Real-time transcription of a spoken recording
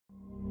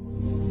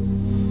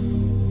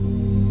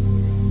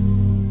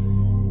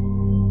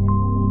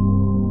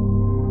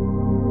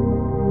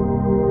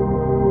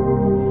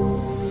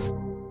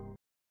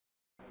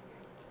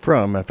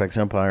From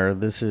FXEmpire,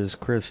 this is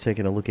Chris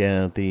taking a look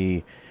at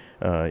the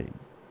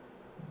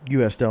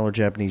US dollar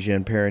Japanese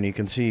yen pair, and you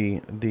can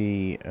see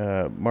the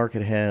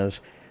market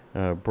has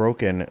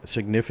broken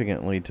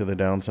significantly to the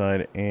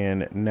downside,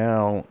 and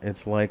now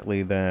it's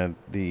likely that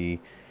the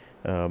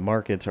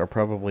markets are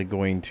probably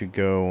going to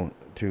go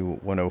to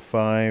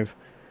 105.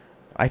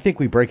 I think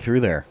we break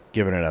through there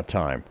given enough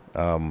time.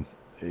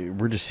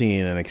 We're just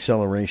seeing an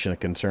acceleration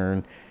of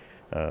concern.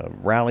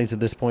 Rallies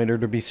at this point are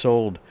to be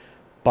sold.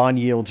 Bond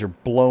yields are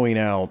blowing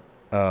out,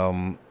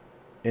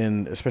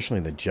 especially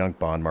in the junk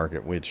bond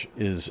market, which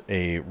is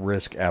a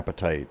risk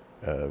appetite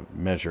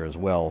measure as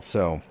well.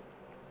 So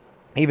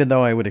even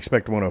though I would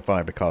expect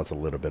 105 to cause a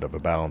little bit of a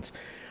bounce,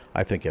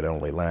 I think it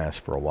only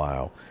lasts for a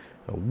while.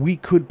 We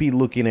could be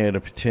looking at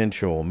a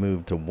potential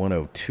move to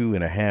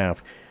 102.5.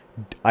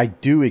 I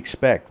do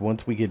expect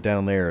once we get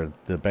down there,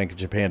 the Bank of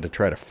Japan to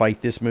try to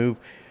fight this move.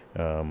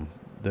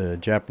 The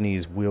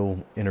Japanese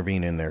will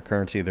intervene in their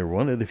currency. They're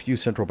one of the few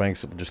central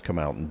banks that will just come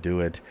out and do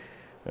it.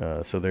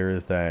 So there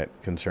is that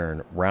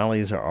concern.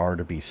 Rallies are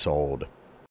to be sold.